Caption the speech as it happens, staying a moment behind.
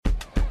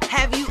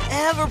Have you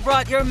ever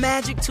brought your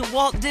magic to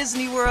Walt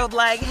Disney World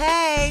like,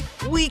 hey,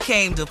 we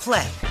came to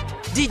play?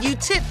 Did you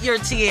tip your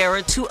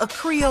tiara to a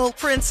Creole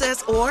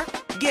princess or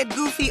get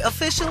goofy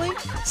officially?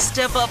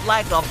 Step up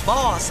like a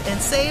boss and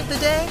save the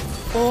day?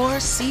 Or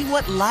see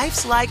what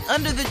life's like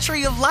under the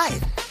tree of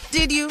life?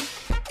 Did you?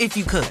 If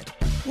you could.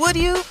 Would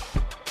you?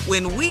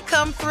 When we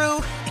come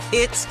through,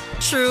 it's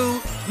true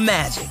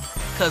magic.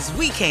 'Cause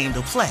we came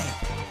to play.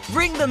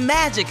 Bring the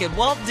magic at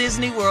Walt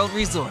Disney World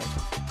Resort.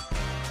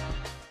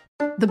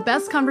 The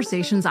best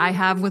conversations I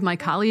have with my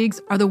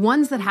colleagues are the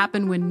ones that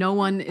happen when no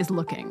one is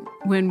looking,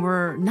 when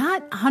we're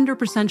not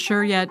 100%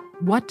 sure yet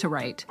what to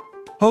write.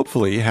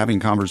 Hopefully, having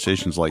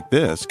conversations like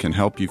this can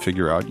help you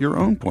figure out your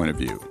own point of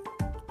view.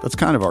 That's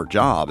kind of our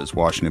job as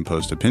Washington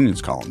Post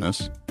opinions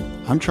columnists.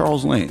 I'm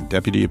Charles Lane,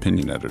 Deputy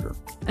Opinion Editor.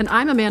 And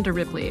I'm Amanda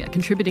Ripley, a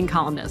contributing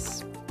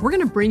columnist. We're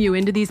going to bring you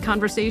into these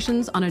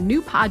conversations on a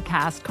new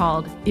podcast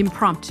called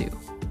Impromptu.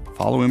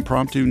 Follow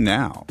Impromptu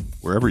now,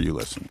 wherever you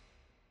listen.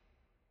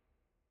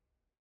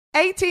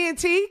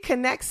 AT&T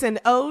connects an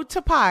ode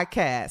to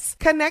podcasts.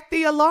 Connect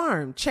the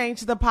alarm.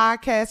 Change the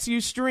podcast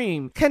you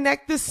stream.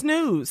 Connect the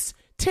snooze.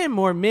 10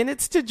 more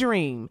minutes to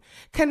dream.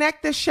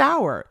 Connect the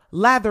shower.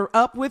 Lather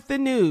up with the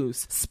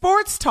news.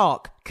 Sports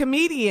talk,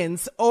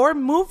 comedians, or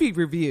movie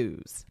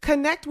reviews.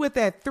 Connect with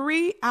that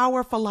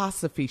 3-hour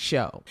philosophy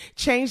show.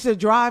 Change the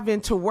drive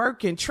into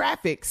work in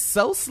traffic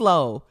so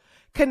slow.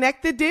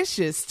 Connect the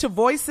dishes to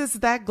voices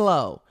that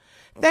glow.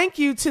 Thank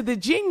you to the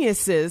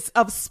geniuses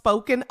of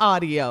spoken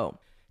audio.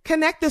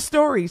 Connect the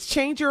stories,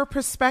 change your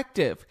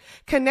perspective.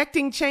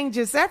 Connecting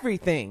changes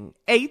everything.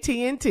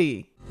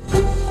 AT&T.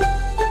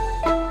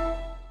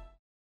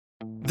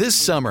 This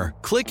summer,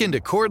 click into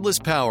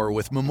cordless power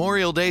with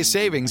Memorial Day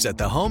savings at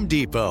the Home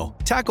Depot.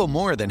 Tackle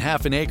more than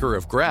half an acre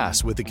of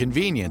grass with the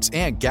convenience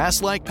and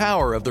gas-like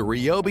power of the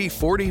Ryobi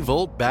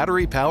 40-volt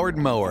battery-powered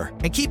mower.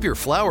 And keep your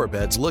flower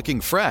beds looking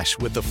fresh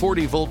with the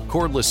 40-volt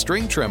cordless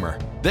string trimmer.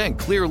 Then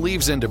clear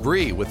leaves and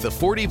debris with the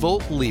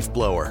 40-volt leaf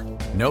blower.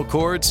 No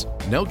cords,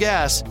 no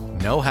gas,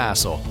 no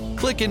hassle.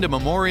 Click into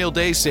Memorial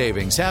Day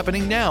savings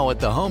happening now at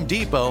the Home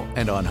Depot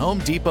and on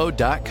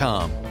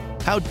HomeDepot.com.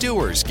 How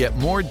doers get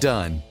more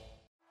done.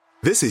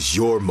 This is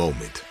your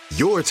moment,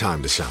 your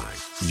time to shine,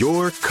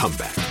 your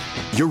comeback.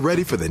 You're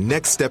ready for the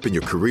next step in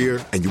your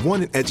career, and you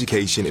want an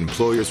education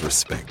employers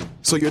respect.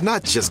 So you're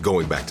not just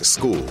going back to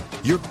school,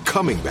 you're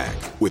coming back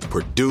with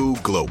Purdue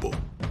Global.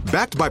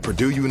 Backed by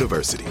Purdue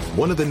University,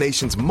 one of the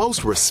nation's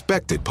most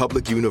respected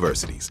public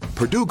universities,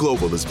 Purdue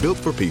Global is built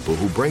for people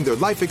who bring their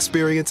life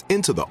experience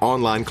into the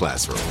online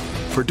classroom.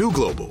 Purdue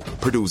Global,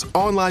 Purdue's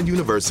online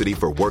university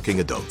for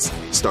working adults.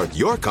 Start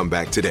your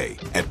comeback today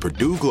at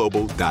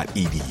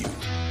purdueglobal.edu.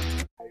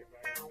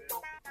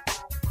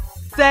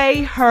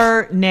 Say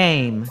her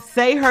name.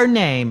 Say her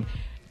name.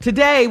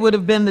 Today would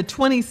have been the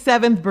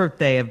 27th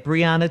birthday of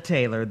Breonna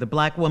Taylor, the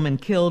black woman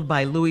killed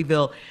by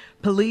Louisville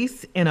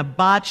police in a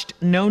botched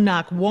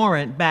no-knock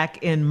warrant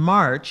back in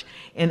March.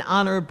 In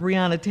honor of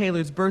Breonna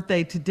Taylor's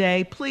birthday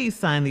today, please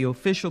sign the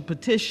official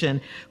petition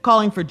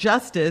calling for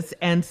justice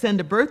and send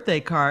a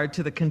birthday card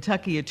to the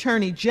Kentucky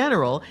Attorney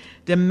General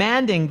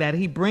demanding that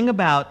he bring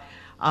about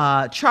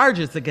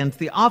charges against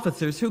the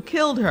officers who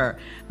killed her.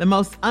 The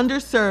most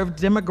underserved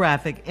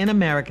demographic in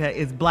America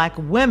is black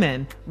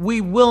women. We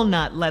will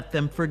not let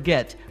them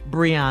forget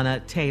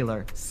Breonna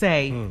Taylor.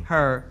 Say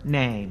her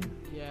name.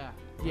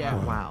 Yeah.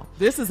 Wow.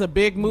 This is a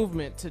big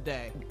movement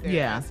today.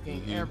 They're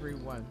asking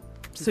everyone.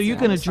 So you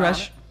can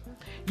address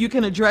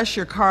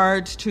your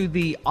cards to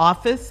the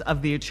Office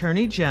of the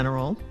Attorney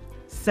General,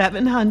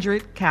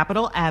 700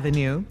 Capitol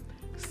Avenue,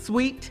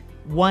 Suite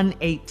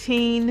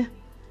 118.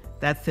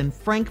 That's in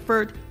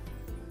Frankfort,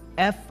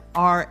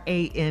 Frankfort,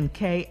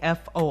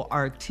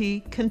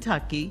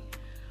 Kentucky,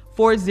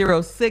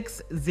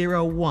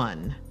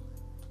 40601.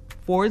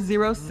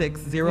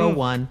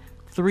 40601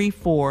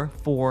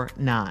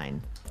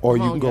 3449. Or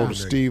you can go to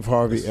Steve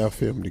Harvey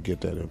FM to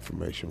get that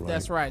information, right?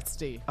 That's right,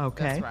 Steve.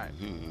 Okay. That's right.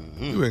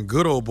 You in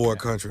good old boy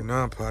country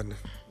now, partner.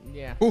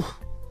 Yeah. Ooh.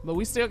 But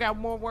we still got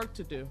more work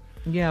to do.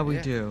 Yeah, we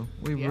do.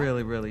 We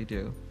really, really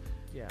do.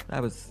 Yeah.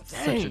 That was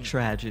such a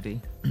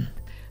tragedy.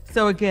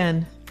 So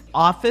again,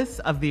 Office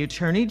of the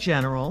Attorney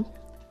General,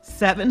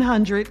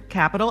 700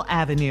 Capitol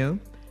Avenue,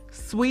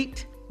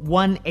 Suite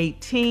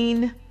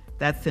 118.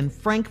 That's in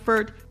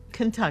Frankfort,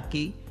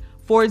 Kentucky,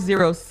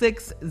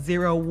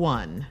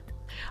 40601.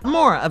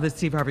 More of the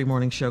Steve Harvey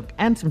Morning Show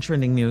and some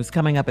trending news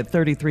coming up at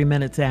 33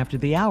 minutes after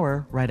the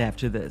hour, right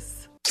after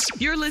this.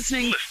 You're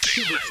listening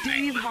to the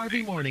Steve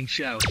Harvey Morning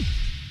Show.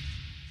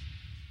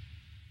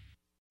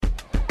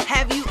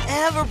 Have you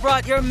ever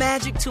brought your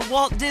magic to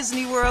Walt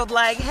Disney World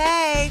like,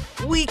 hey,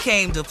 we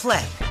came to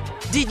play?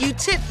 Did you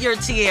tip your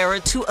tiara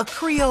to a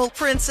Creole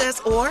princess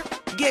or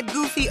get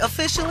goofy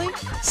officially?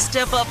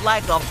 Step up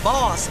like a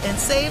boss and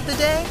save the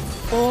day?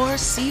 Or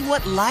see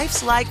what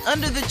life's like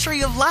under the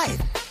tree of life?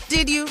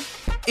 Did you?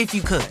 If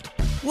you could.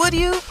 Would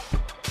you?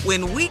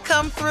 When we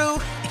come through,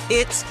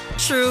 it's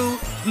true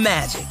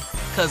magic.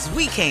 'Cause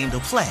we came to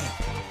play.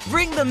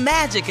 Bring the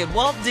magic at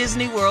Walt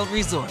Disney World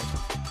Resort.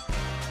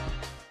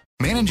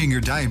 Manage Managing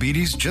your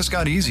diabetes just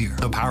got easier.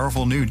 The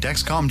powerful new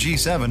Dexcom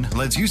G7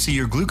 lets you see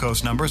your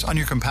glucose numbers on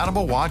your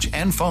compatible watch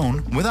and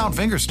phone without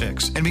finger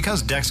sticks. And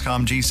because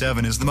Dexcom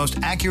G7 is the most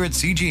accurate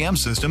CGM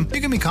system, you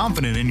can be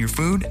confident in your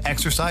food,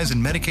 exercise,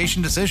 and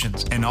medication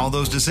decisions. And all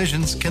those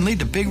decisions can lead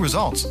to big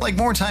results, like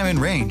more time in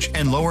range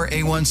and lower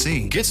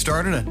A1C. Get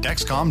started at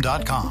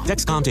Dexcom.com.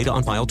 Dexcom data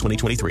on file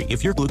 2023.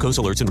 If your glucose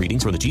alerts and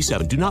readings from the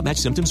G7 do not match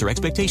symptoms or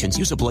expectations,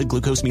 use a blood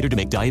glucose meter to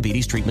make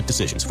diabetes treatment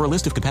decisions. For a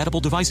list of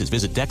compatible devices,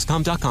 visit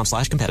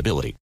Dexcom.com/compatibility.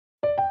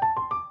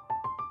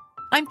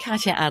 I'm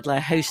Katya Adler,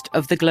 host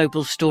of The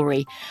Global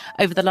Story.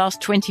 Over the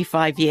last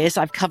 25 years,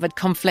 I've covered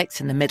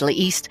conflicts in the Middle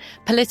East,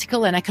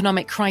 political and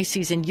economic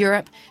crises in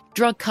Europe,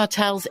 drug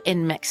cartels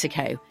in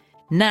Mexico.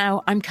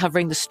 Now I'm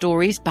covering the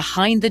stories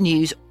behind the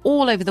news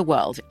all over the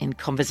world in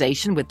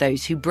conversation with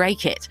those who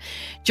break it.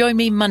 Join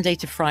me Monday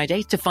to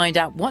Friday to find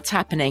out what's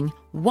happening,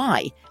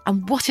 why,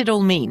 and what it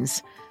all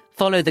means.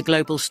 Follow The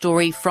Global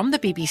Story from the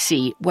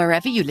BBC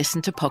wherever you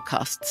listen to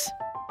podcasts.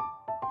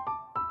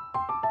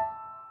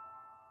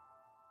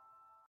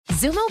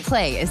 Xumo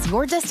Play is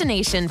your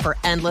destination for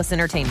endless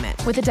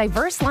entertainment. With a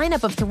diverse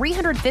lineup of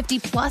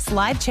 350-plus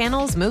live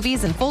channels,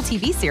 movies, and full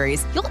TV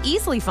series, you'll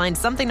easily find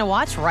something to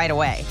watch right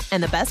away.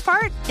 And the best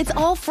part? It's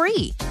all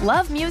free.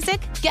 Love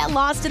music? Get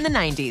lost in the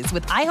 90s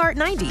with iHeart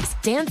 90s,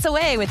 dance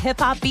away with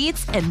hip-hop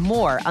beats, and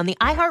more on the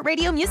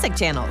iHeartRadio music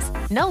channels.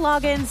 No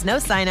logins, no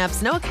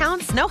signups, no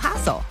accounts, no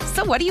hassle.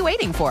 So what are you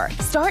waiting for?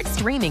 Start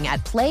streaming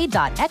at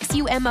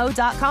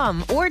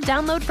play.xumo.com or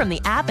download from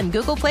the app and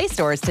Google Play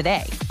stores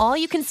today. All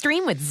you can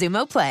stream with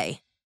Xumo Play.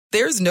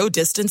 There's no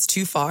distance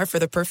too far for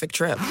the perfect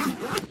trip.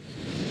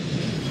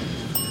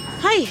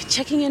 Hi,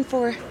 checking in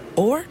for...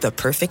 Or the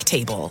perfect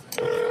table.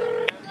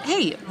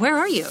 Hey, where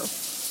are you?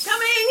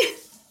 Coming!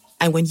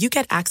 And when you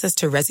get access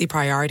to Resi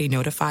Priority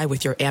Notify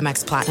with your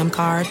Amex Platinum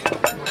card...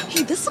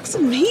 Hey, this looks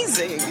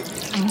amazing.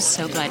 I'm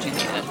so glad you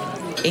made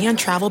it. And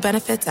travel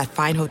benefits at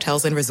fine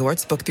hotels and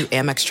resorts booked through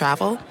Amex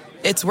Travel,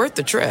 it's worth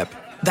the trip.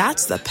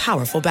 That's the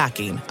powerful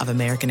backing of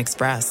American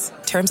Express.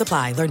 Terms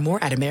apply. Learn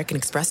more at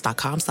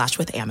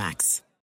americanexpress.com/withAmex.